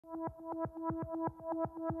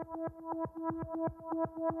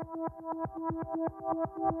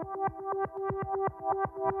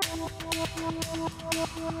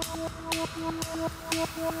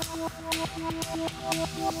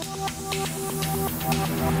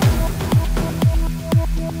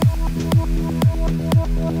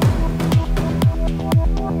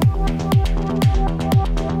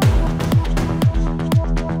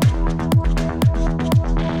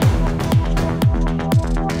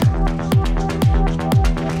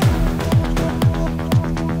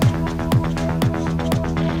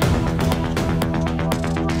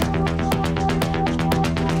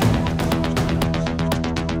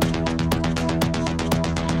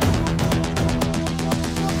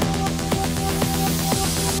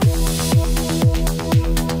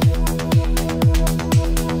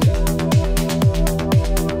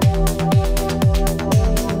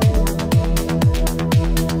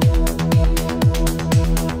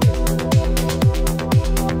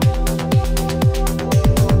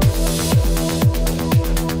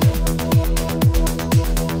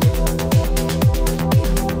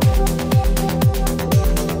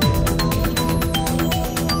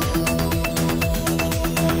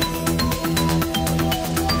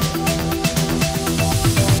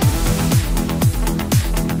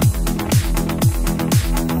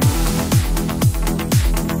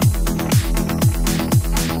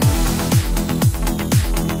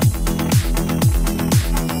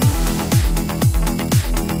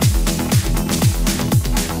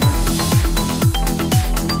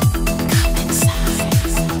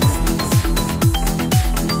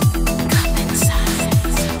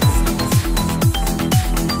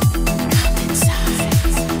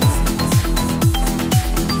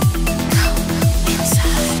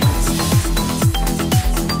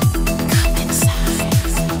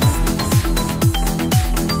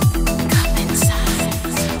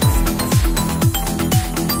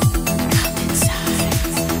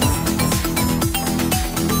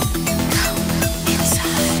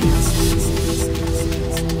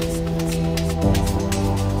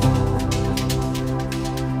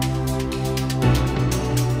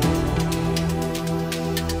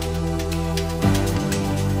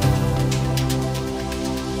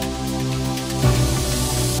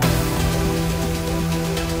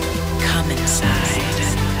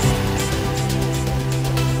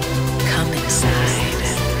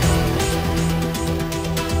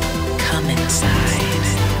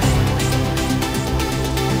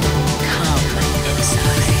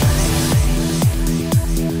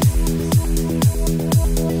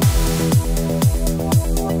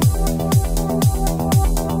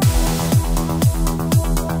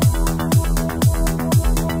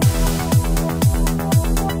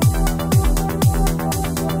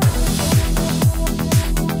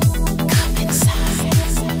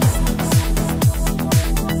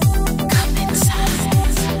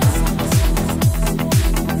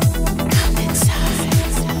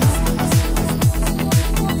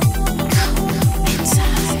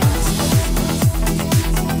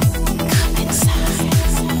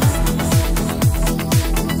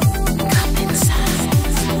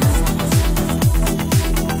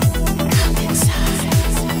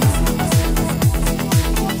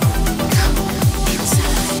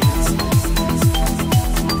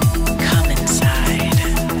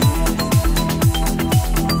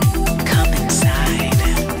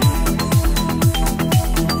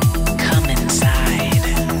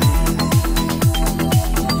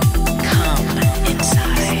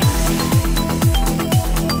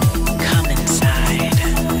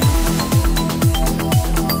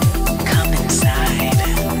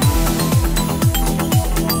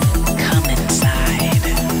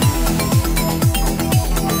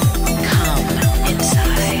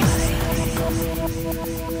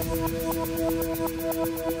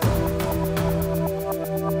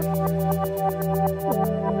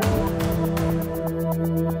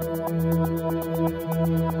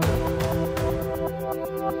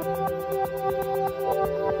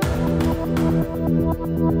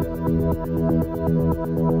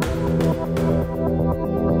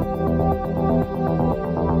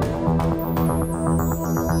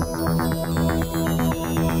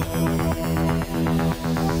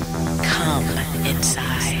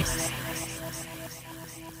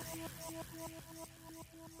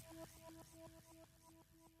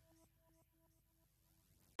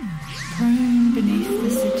Prone beneath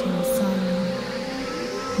the setting sun,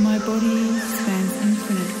 my body spans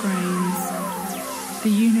infinite grains, the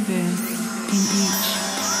universe in each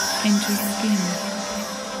enters skin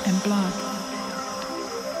and blood.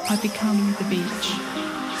 I become the beach,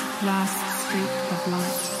 last streak of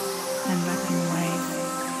light and lapping wave.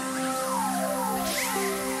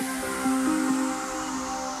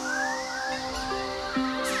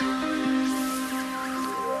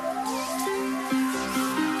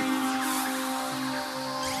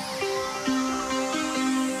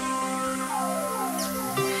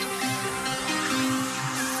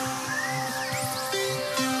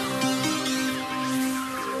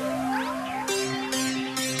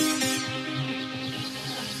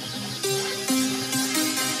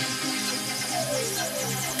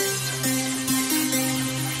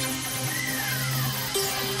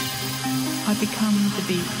 I become the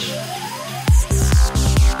beach.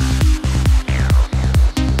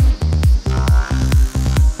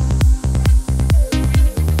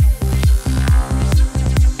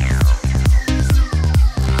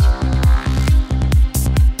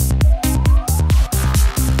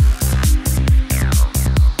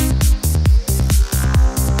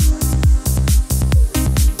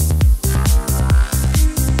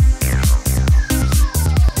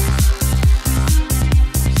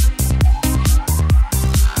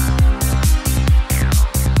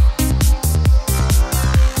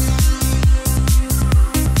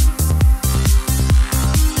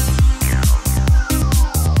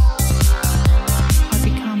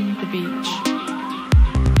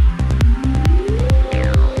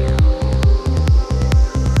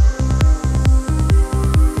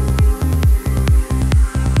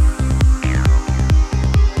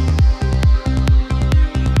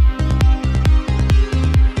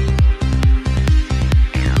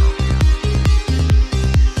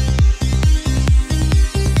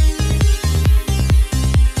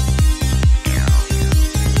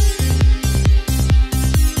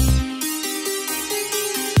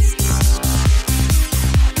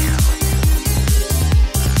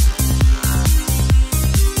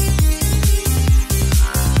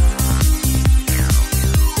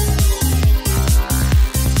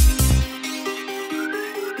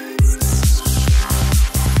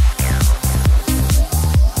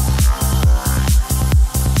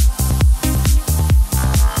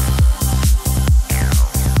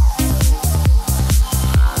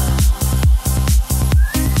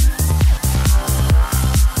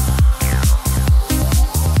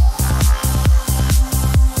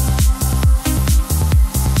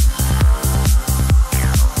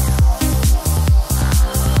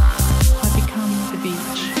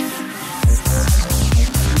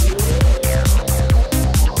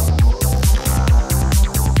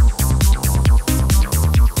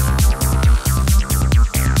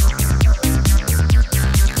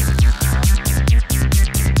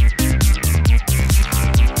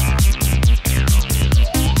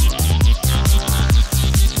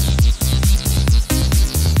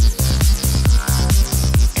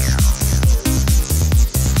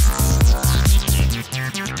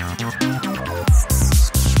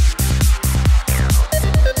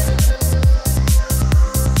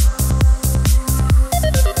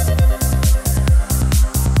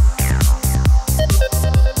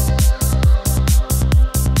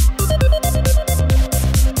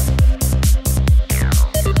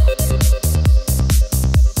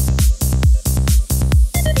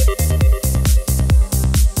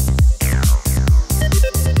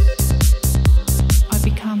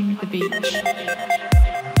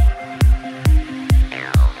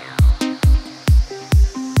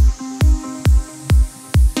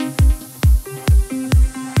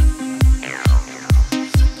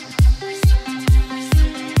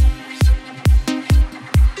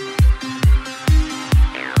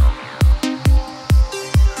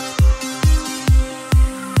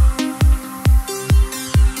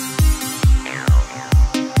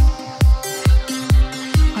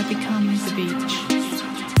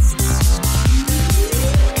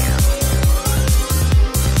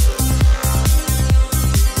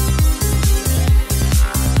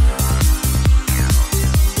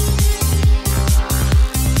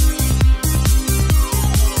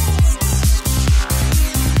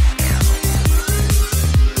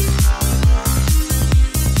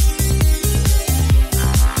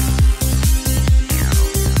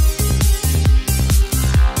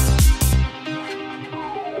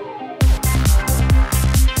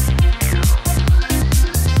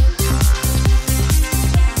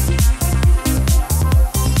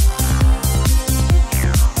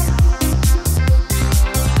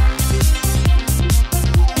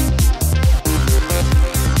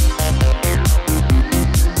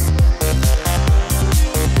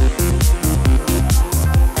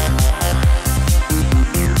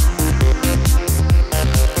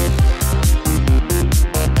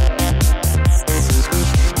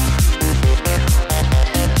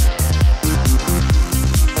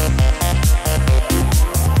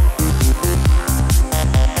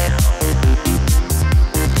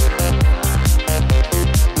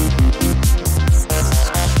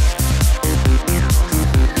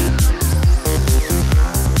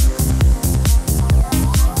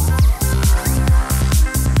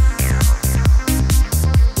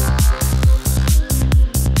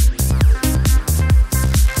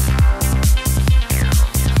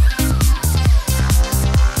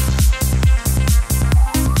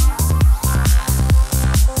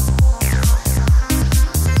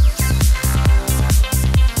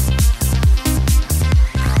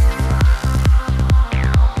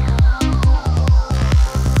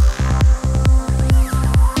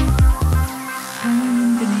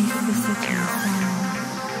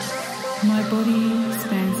 My body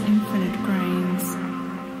spans infinite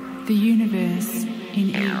grains. The universe in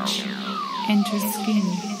each enters skin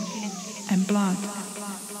and blood.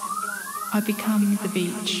 I become the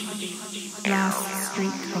beach, last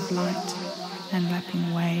streak of light and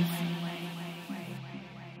lapping wave.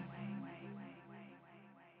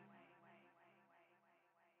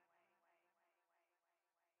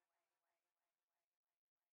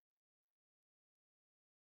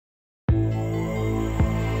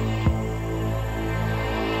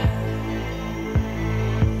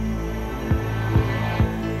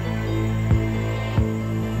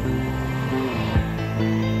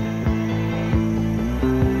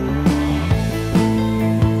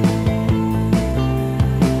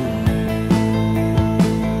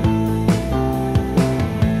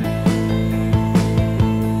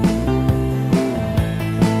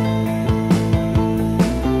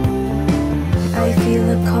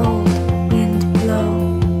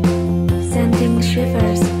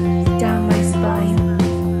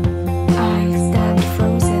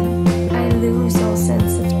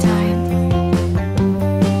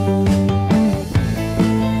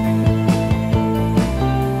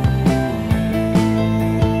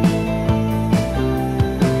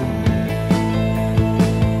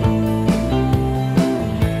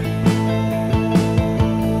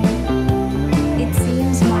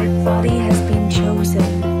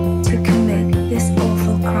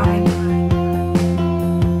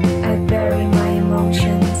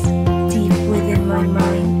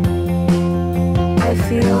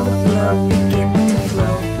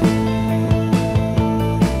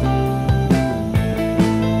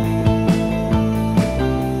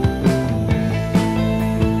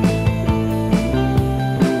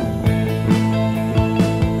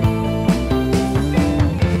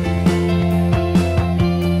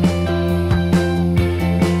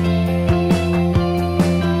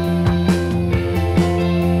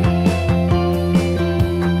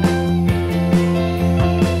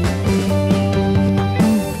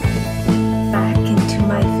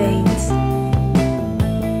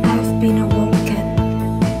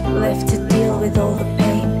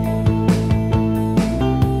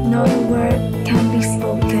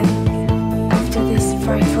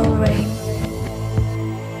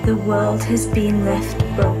 Has been left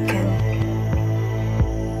broken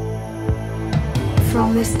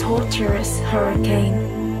from this torturous hurricane.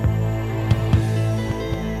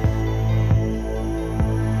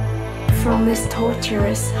 From this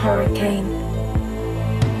torturous hurricane,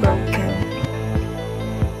 broken.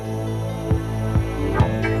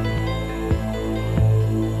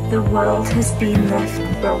 The world has been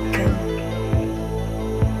left broken.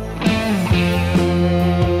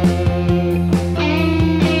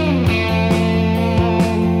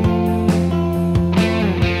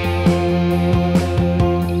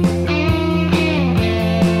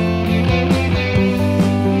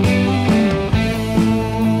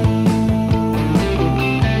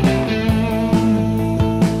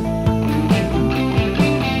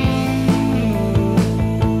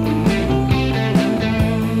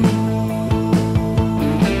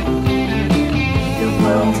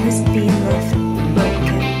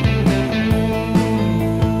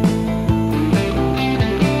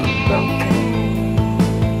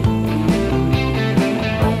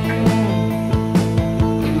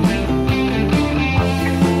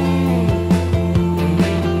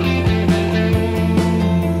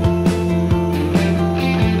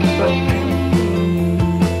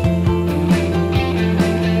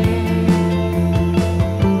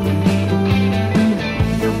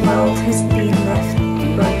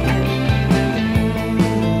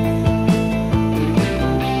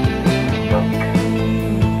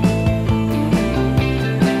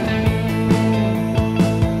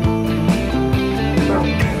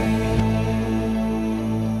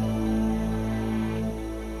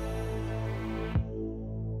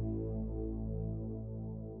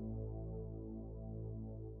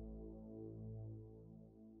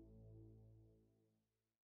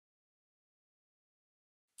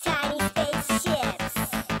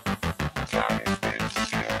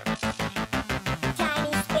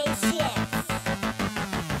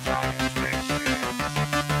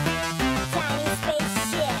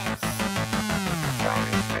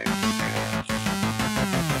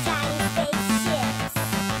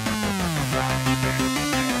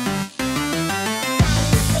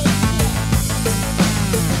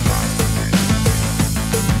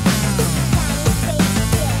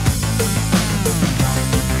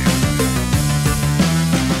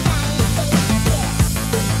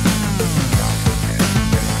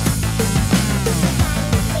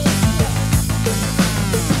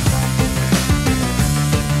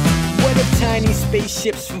 tiny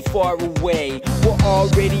spaceships from far away. We're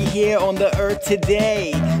already here on the earth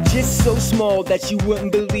today. Just so small that you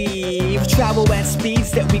wouldn't believe. Travel at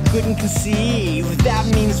speeds that we couldn't conceive. That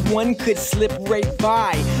means one could slip right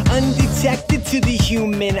by, undetected to the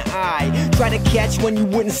human eye. Try to catch one, you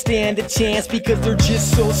wouldn't stand a chance, because they're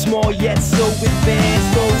just so small yet so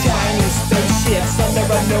advanced. Those tiny spaceships under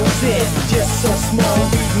our noses, just so small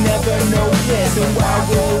we'd never notice. And while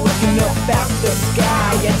we're looking up at the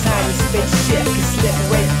sky, a tiny spaceship can slip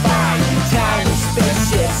right by. Tiny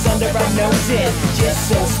spaceships under our noses, just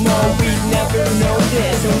so small we'd never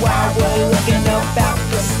notice. And while we're looking up at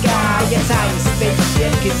the sky, a tiny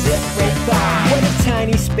spaceship can zip right by. What if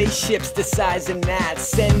tiny spaceships the size of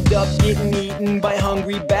gnats end up getting eaten by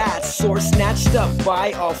hungry bats, or snatched up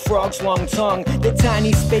by a frog's long tongue? The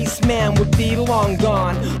tiny spaceman would be long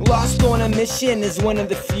gone, lost on a mission as one of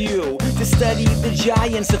the few to study the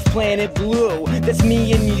giants of planet Blue. That's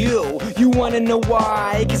me and you. You wanna know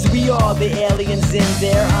why? Cause we are the aliens in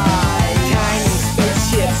their eyes. Tiny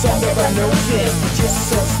spaceships under our noses, just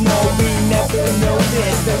so small we never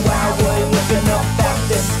noticed. And while we're looking up at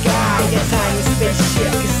the sky, a tiny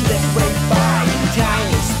spaceship can slip right by.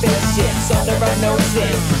 Tiny spaceships under our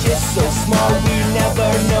noses, just so small we never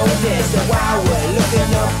noticed. And while we're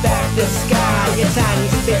looking up at the sky, a tiny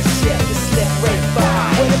spaceship can slip right by.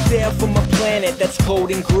 What if they're from a planet that's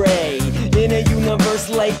cold and gray, in a universe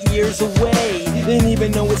light years away? And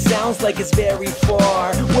even though it sounds like it's very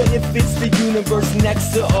far, what if it's the universe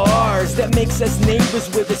next to ours that makes us neighbors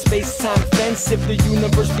with a space-time fence? If the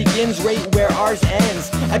universe begins right where ours ends,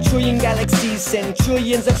 a trillion galaxies and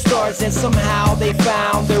trillions of stars, and somehow they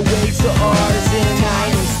found their way to ours in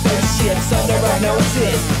tiny spaceships under our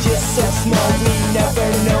noses, just so small we never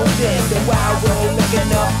noticed. And while we're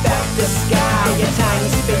looking up at the sky, a tiny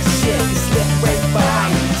spaceship can slip right by.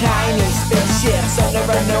 Tiny spaceships under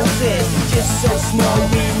our noses, just so small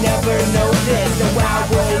we never noticed. And while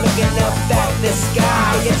we're looking up at the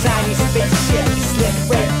sky, a tiny spaceship can slip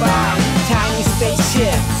right by. Tiny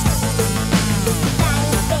spaceships,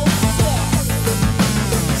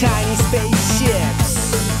 tiny spaceships,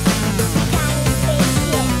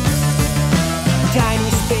 tiny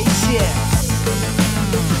spaceships,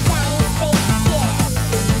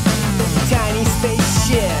 tiny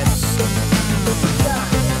spaceships.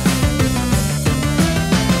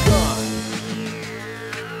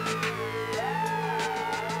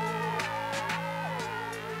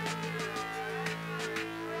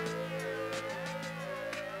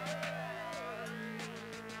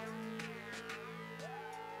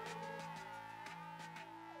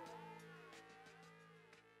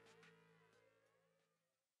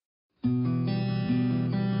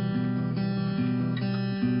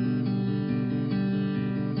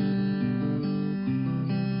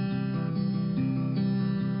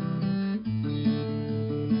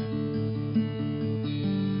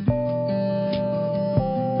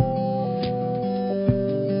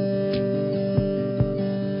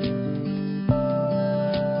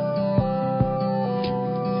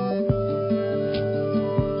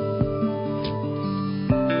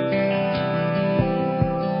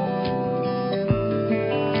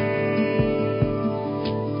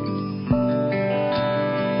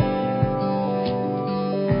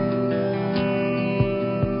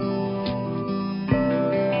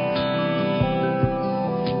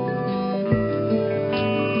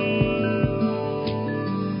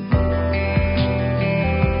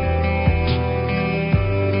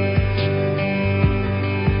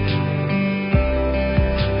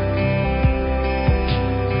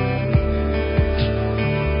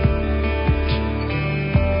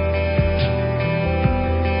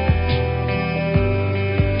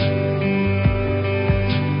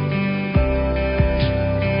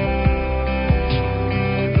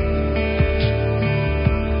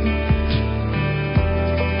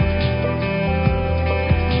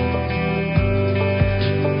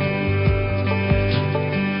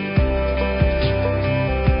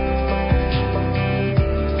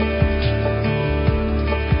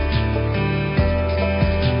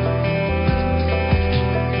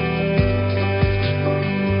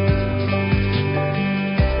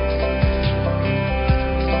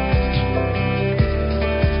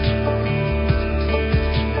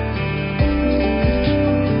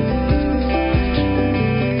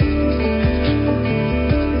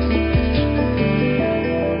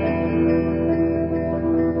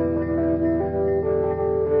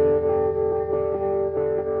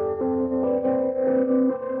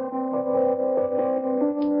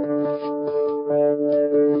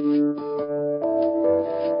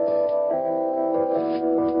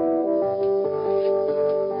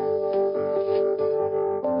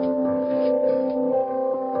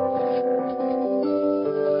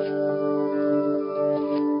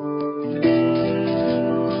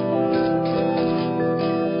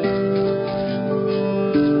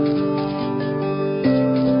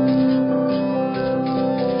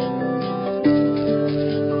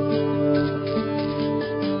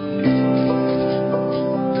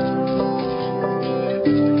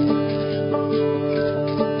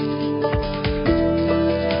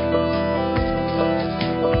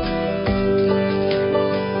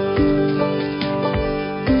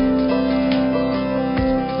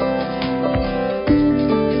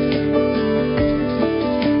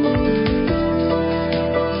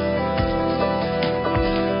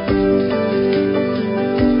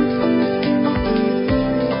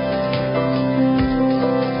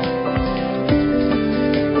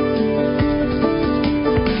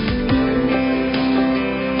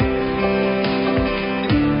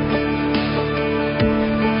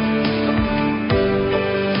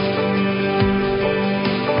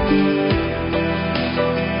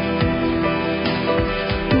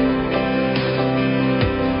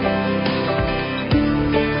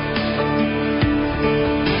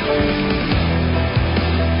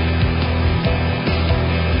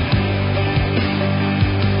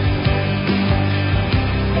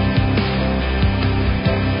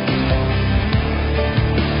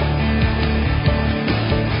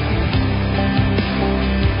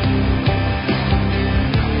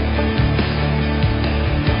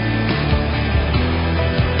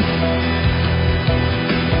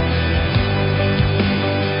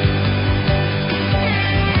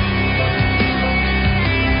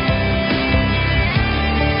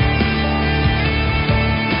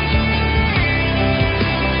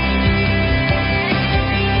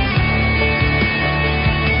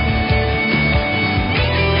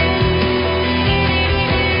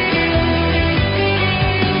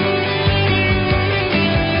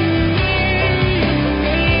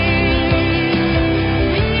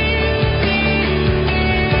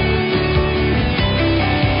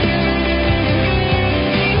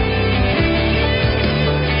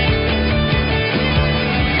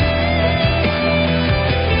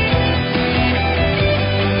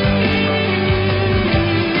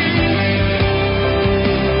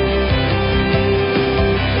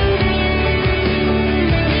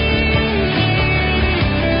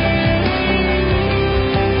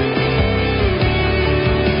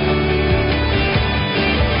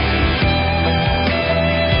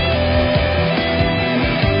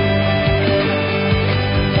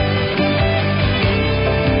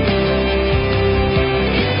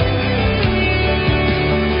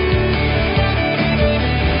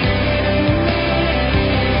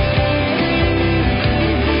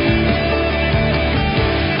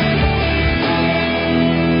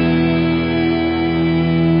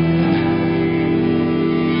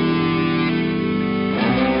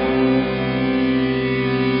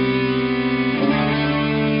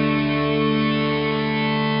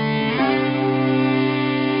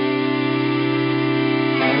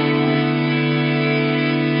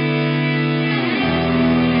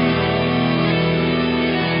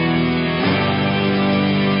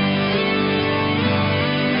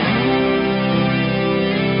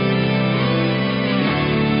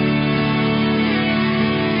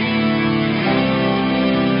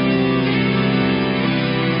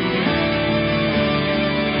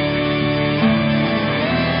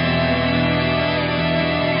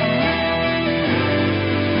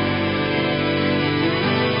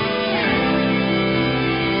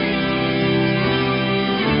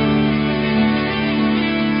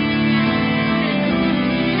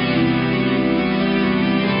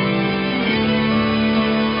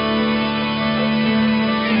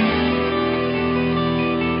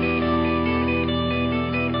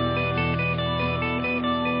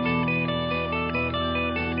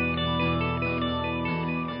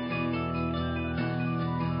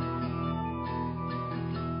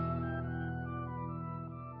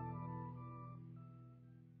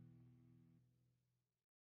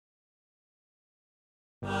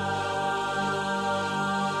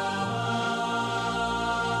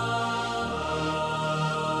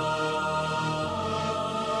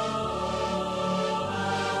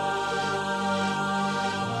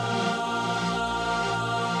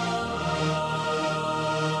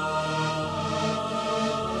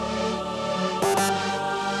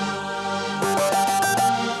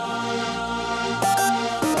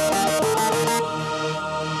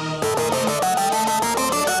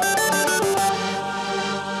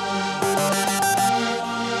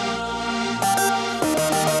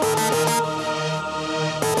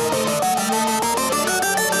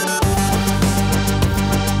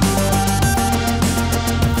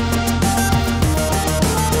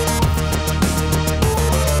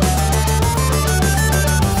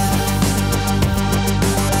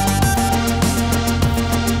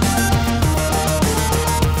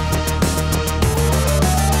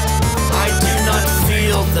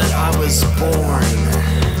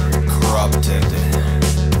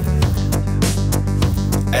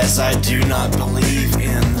 as I do not believe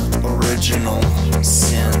in original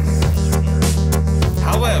sin.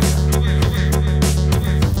 However,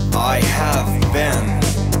 I have been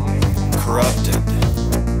corrupted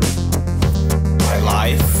by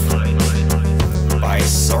life, by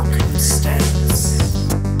circumstance,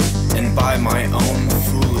 and by my own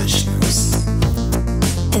foolishness.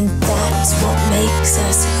 And that's what makes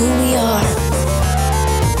us who we are.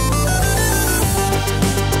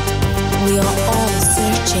 We are all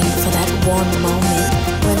searching for that one moment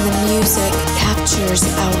when the music captures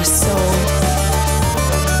our soul.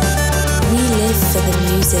 We live for the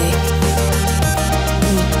music.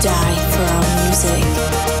 We die for our music.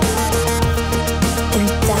 And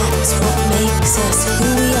that's what makes us who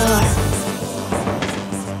we are.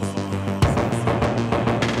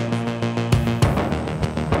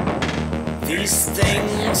 These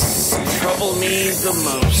things trouble me the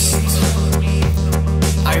most.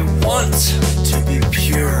 I want to be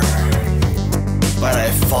pure, but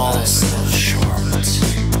I fall so short.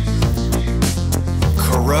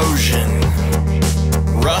 Corrosion,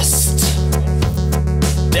 rust,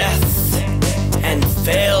 death, and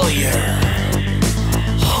failure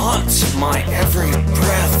haunt my every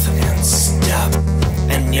breath and step,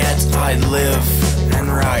 and yet I live and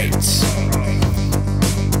write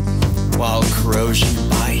while corrosion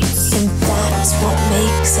bites. And that's what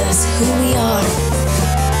makes us who we are.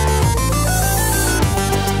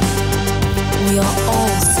 We are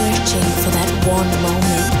all searching for that one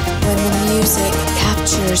moment when the music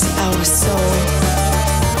captures our soul.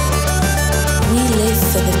 We live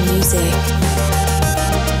for the music.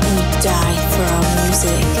 We die for our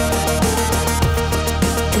music.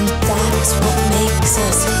 And that's what makes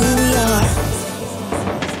us who we are.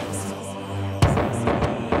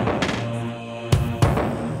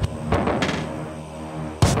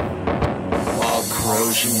 While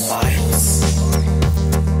corrosion bites,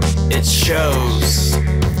 it shows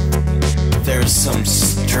there's some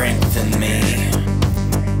strength in me.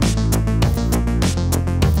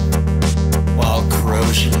 While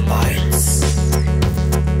corrosion bites,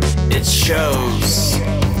 it shows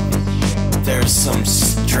there's some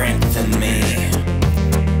strength in me.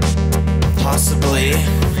 Possibly,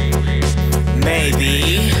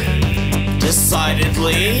 maybe,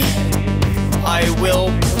 decidedly, I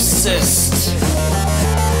will persist.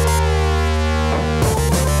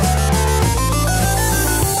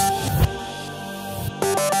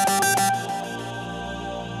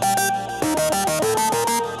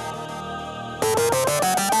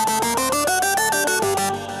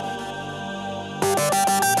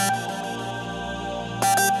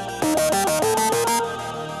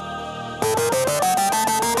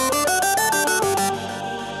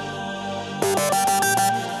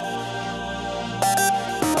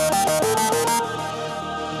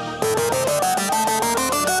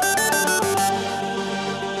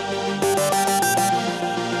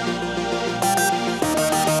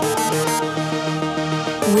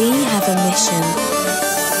 We have a mission.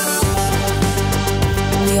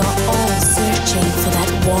 We are all searching for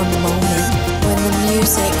that one moment when the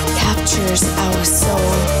music captures our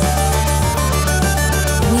soul.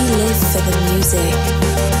 We live for the music.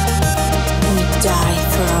 We die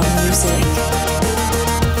for our music.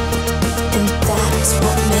 And that's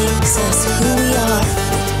what makes us who we are.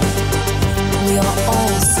 We are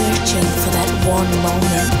all searching for that one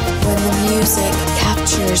moment when the music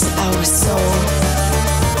captures our soul.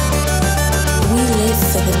 We live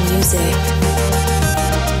for the music.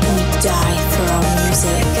 We die for our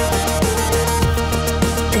music.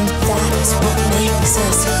 And that's what makes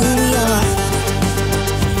us who we are.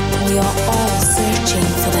 We are all searching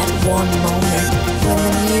for that one moment when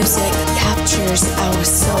the music captures our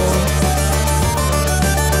soul.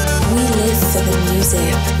 We live for the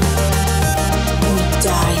music. We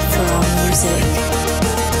die for our music.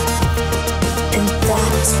 And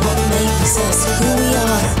that's what makes us who we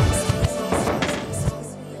are.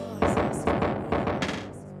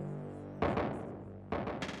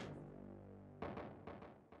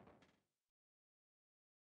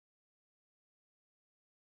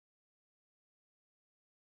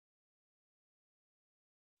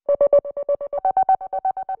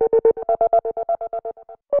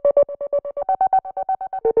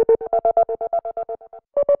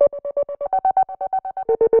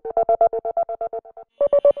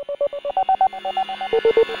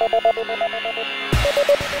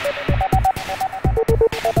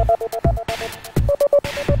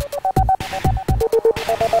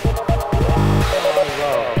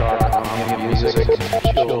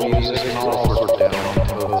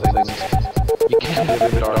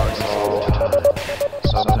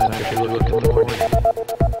 Sometimes if you look in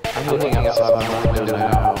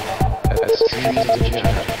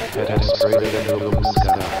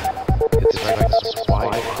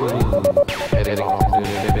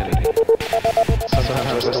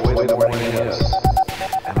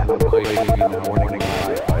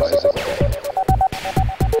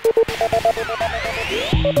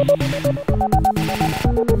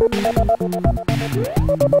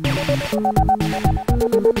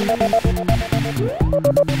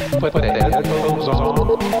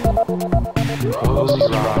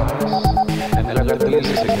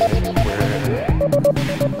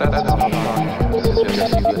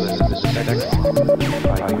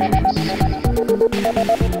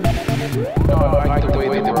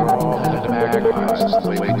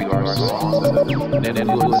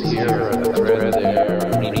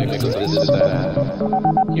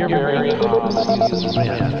Your very top sees ren,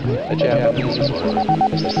 a Japanese word,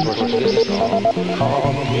 is the source of this song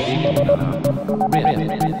called ren.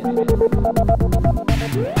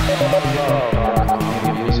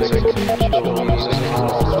 Music, chill music, and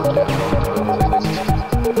all sorts of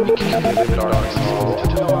you can't live in dark soul.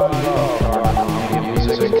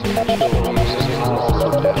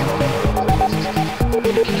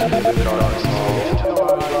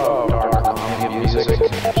 Music,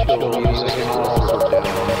 chill music, and all sorts of you can't live in dark soul. Music, chill music, and all sorts of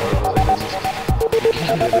you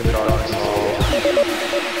can't live in dark soul.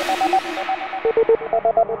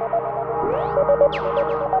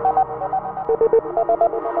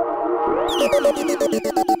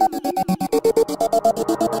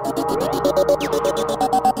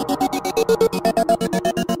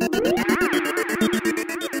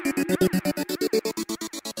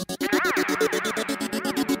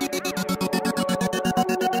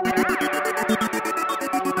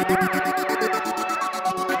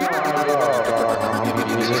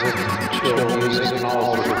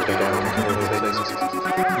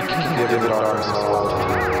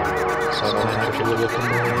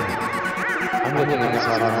 I'm looking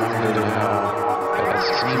outside my window now at the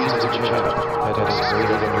streams of jet that is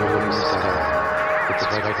greater than your own sky. It's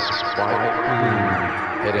like this quiet moon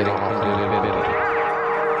headed off into infinity.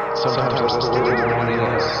 Sometimes I still live in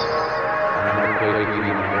loneliness, and I'm waking in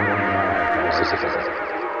the morning rises again.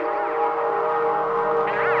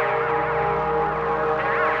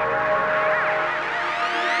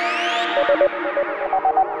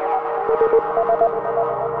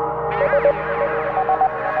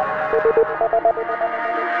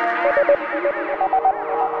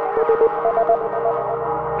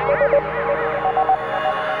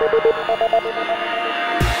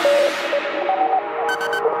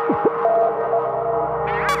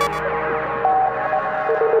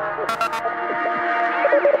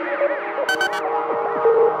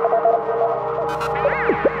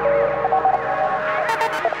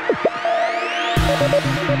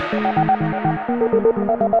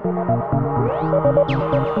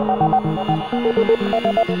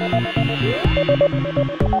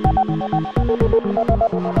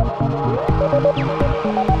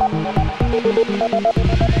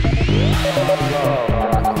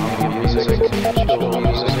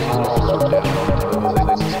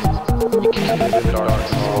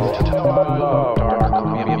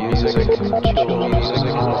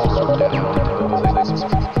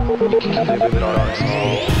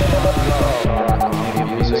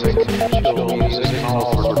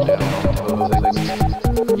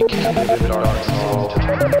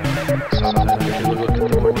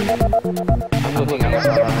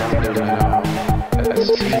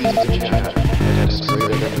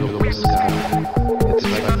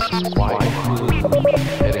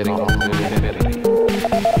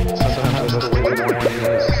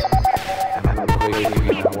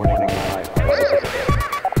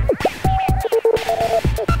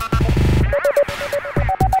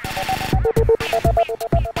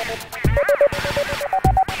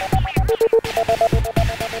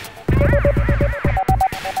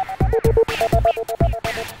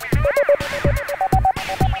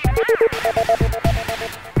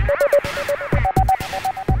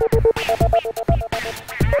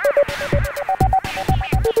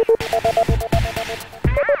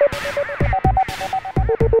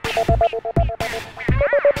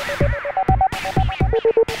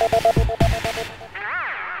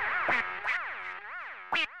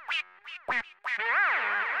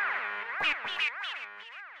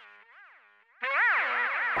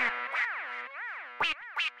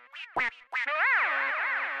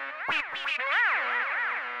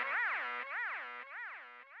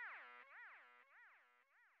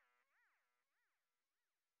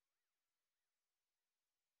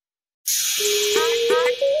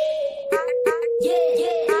 Yeah.